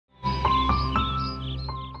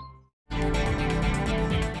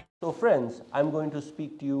So friends, I'm going to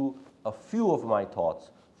speak to you a few of my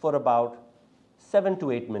thoughts for about 7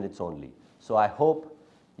 to 8 minutes only. So I hope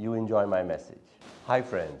you enjoy my message. Hi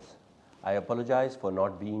friends, I apologize for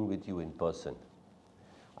not being with you in person.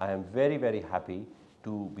 I am very happy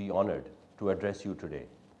to be honored to address you today.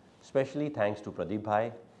 Especially thanks to Pradeep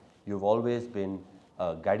Bhai. You've always been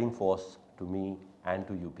a guiding force to me and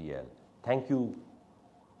to UPL. Thank you.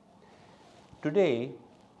 Today,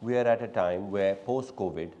 we are at a time where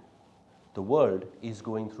post-COVID, the world is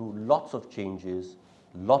going through lots of changes,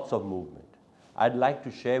 lots of movement. I'd like to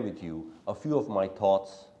share with you a few of my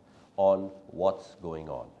thoughts on what's going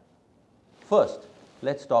on. First,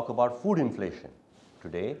 let's talk about food inflation.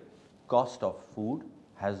 Today, cost of food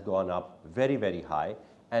has gone up very high,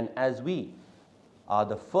 and as we are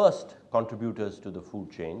the first contributors to the food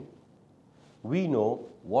chain, we know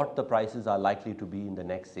what the prices are likely to be in the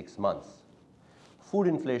next 6 months. Food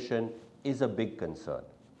inflation is a big concern.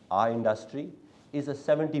 Our industry is a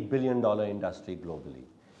 $70 billion industry globally,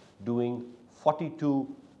 doing $42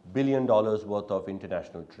 billion worth of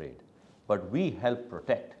international trade. But we help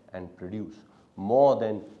protect and produce more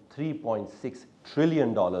than $3.6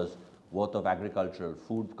 trillion worth of agricultural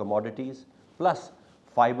food commodities, plus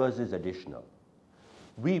fibers is additional.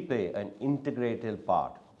 We play an integral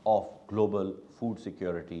part of global food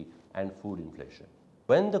security and food inflation.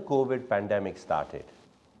 When the COVID pandemic started,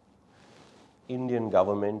 Indian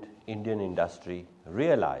government, Indian industry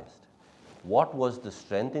realized what was the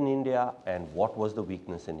strength in India and what was the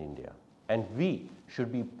weakness in India. And we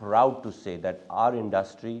should be proud to say that our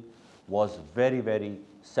industry was very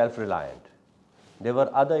self-reliant. There were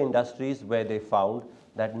other industries where they found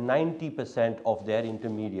that 90% of their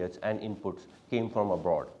intermediates and inputs came from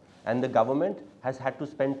abroad. And the government has had to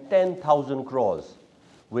spend 10,000 crores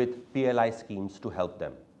with PLI schemes to help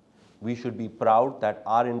them. We should be proud that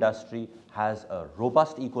our industry has a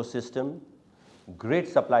robust ecosystem, great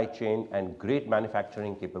supply chain, and great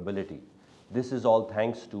manufacturing capability. This is all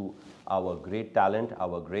thanks to our great talent,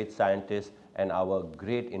 our great scientists, and our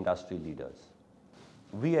great industry leaders.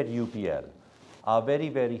 We at UPL are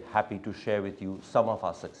very happy to share with you some of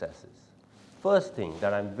our successes. First thing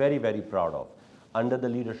that I'm very proud of, under the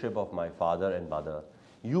leadership of my father and mother,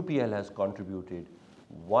 UPL has contributed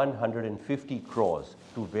 150 crores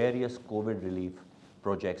to various COVID relief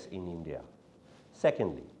projects in India.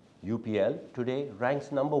 Secondly, UPL today ranks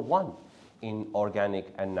 #1 in organic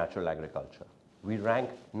and natural agriculture. We rank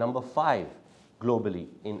 #5 globally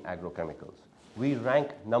in agrochemicals. We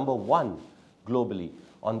rank #1 globally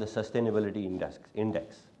on the sustainability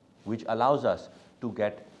index, which allows us to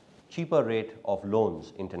get cheaper rate of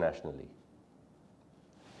loans internationally.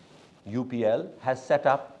 UPL has set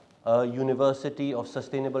up a University of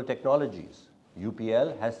Sustainable Technologies.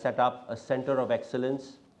 UPL has set up a Center of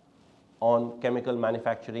Excellence on Chemical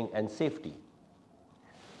Manufacturing and Safety.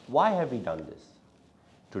 Why have we done this?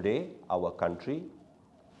 Today, our country,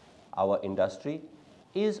 our industry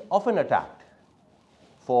is often attacked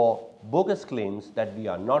for bogus claims that we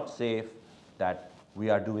are not safe, that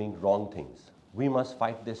we are doing wrong things. We must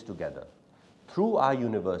fight this together. Through our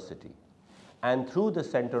university and through the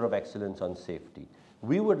Center of Excellence on Safety,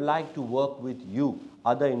 we would like to work with you,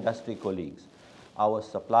 other industry colleagues, our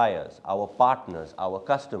suppliers, our partners, our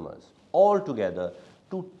customers, all together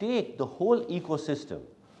to take the whole ecosystem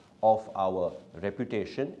of our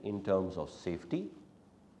reputation in terms of safety,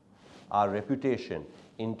 our reputation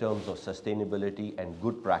in terms of sustainability and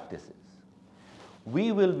good practices.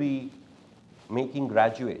 We will be making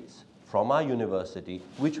graduates from our university,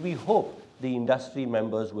 which we hope the industry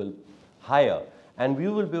members will hire, and we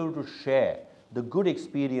will be able to share the good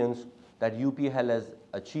experience that UPL has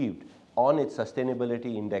achieved on its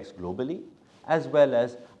sustainability index globally, as well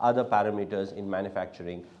as other parameters in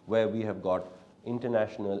manufacturing where we have got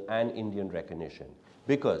international and Indian recognition,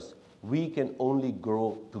 because we can only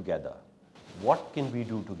grow together. What can we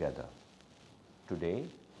do together? Today,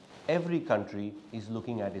 every country is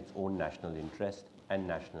looking at its own national interest and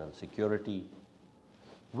national security.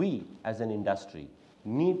 We, as an industry,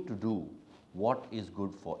 need to do what is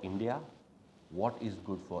good for India, what is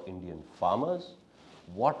good for Indian farmers,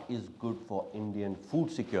 what is good for Indian food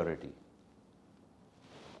security.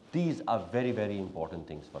 These are very important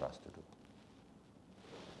things for us to do.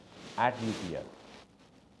 At UPL,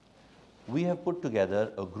 we have put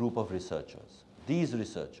together a group of researchers. These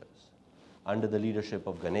researchers, under the leadership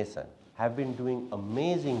of Ganesan, have been doing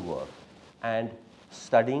amazing work and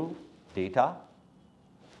studying data,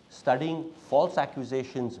 studying false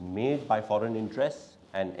accusations made by foreign interests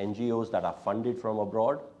and NGOs that are funded from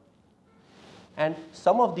abroad. And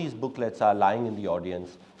some of these booklets are lying in the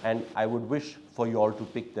audience, and I would wish for you all to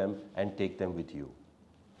pick them and take them with you.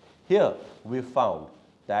 Here, we found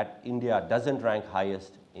that India doesn't rank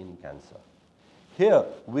highest in cancer. Here,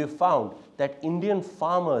 we found that Indian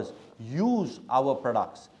farmers use our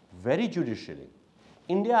products very judicially.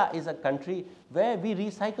 India is a country where we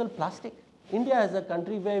recycle plastic. India is a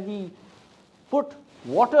country where we put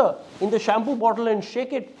water in the shampoo bottle and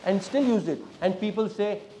shake it and still use it. And people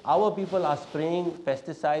say our people are spraying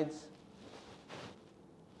pesticides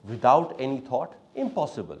without any thought.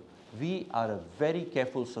 Impossible. We are a very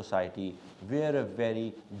careful society. We are a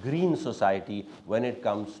very green society when it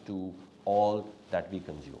comes to all that we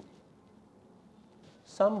consume.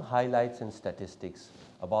 Some highlights and statistics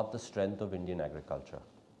about the strength of Indian agriculture.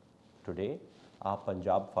 Today, our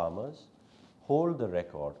Punjab farmers hold the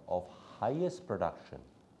record of highest production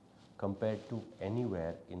compared to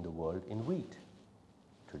anywhere in the world in wheat.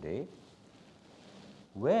 Today,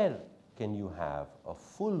 where can you have a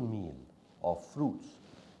full meal of fruits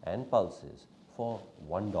and pulses for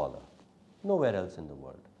 $1? Nowhere else in the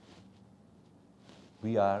world.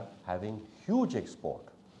 We are having huge export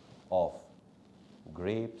of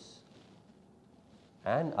grapes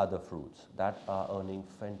and other fruits that are earning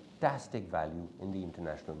fantastic value in the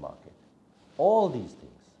international market. All these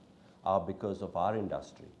things are because of our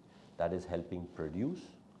industry that is helping produce,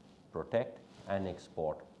 protect and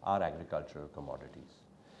export our agricultural commodities.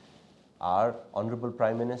 Our Honorable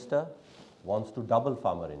Prime Minister wants to double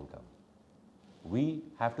farmer income. We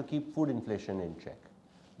have to keep food inflation in check.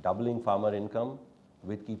 Doubling farmer income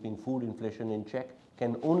with keeping food inflation in check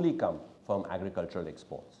can only come from agricultural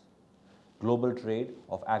exports. Global trade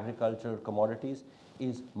of agricultural commodities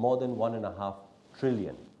is more than $1.5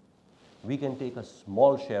 trillion. We can take a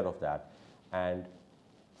small share of that and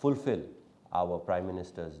fulfill our Prime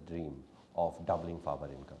Minister's dream of doubling farmer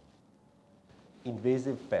income.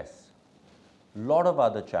 Invasive pests, lot of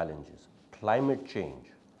other challenges, climate change,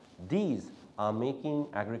 these are making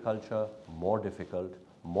agriculture more difficult,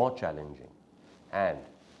 more challenging. And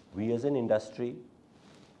we as an industry,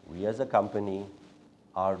 we as a company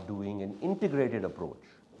are doing an integrated approach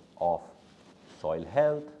of soil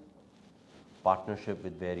health, partnership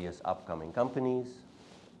with various upcoming companies,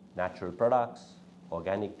 natural products,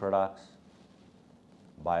 organic products,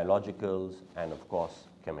 biologicals, and of course,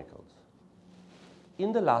 chemicals.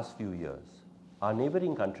 In the last few years, our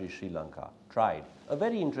neighboring country, Sri Lanka, tried a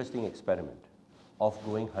very interesting experiment of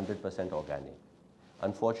going 100% organic.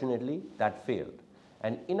 Unfortunately, that failed.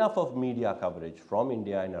 And enough of media coverage from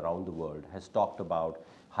India and around the world has talked about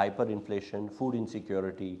hyperinflation, food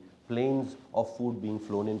insecurity, planes of food being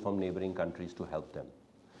flown in from neighboring countries to help them.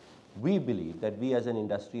 We believe that we as an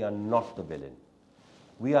industry are not the villain.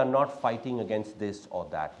 We are not fighting against this or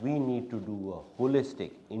that. We need to do a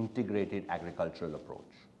holistic, integrated agricultural approach.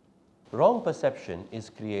 Wrong perception is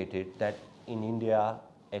created that in India,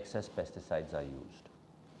 excess pesticides are used.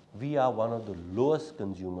 We are one of the lowest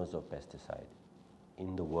consumers of pesticide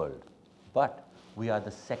in the world, but we are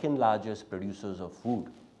the second largest producers of food.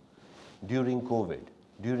 During COVID,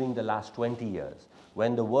 during the last 20 years,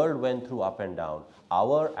 when the world went through up and down,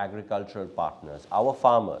 our agricultural partners, our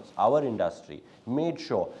farmers, our industry made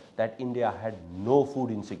sure that India had no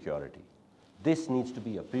food insecurity. This needs to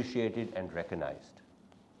be appreciated and recognized.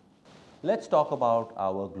 Let's talk about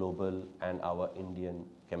our global and our Indian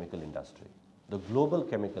chemical industry. The global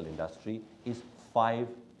chemical industry is $5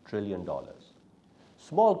 trillion.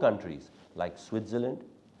 Small countries like Switzerland,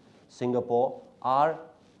 Singapore are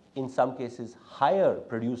in some cases higher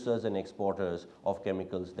producers and exporters of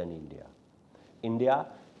chemicals than India. India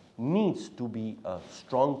needs to be a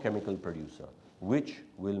strong chemical producer, which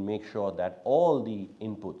will make sure that all the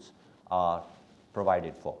inputs are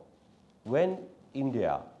provided for. When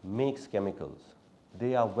India makes chemicals,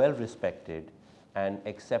 they are well respected and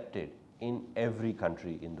accepted in every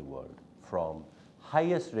country in the world, from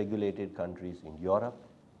highest regulated countries in Europe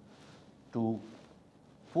to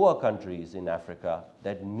poor countries in Africa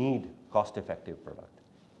that need cost-effective product.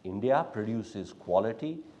 India produces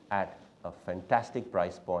quality at a fantastic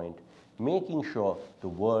price point, making sure the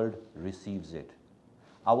world receives it.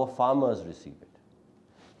 Our farmers receive it.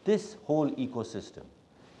 This whole ecosystem,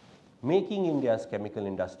 making India's chemical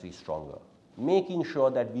industry stronger, making sure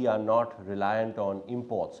that we are not reliant on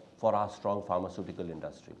imports for our strong pharmaceutical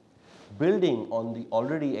industry, building on the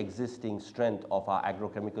already existing strength of our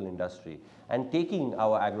agrochemical industry and taking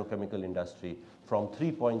our agrochemical industry from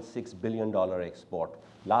 $3.6 billion export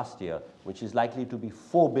last year, which is likely to be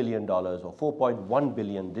 $4 billion or $4.1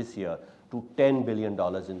 billion this year, to $10 billion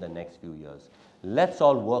in the next few years. Let's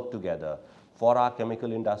all work together for our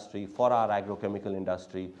chemical industry, for our agrochemical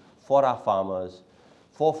industry, for our farmers,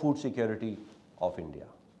 for food security of India.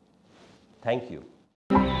 Thank you.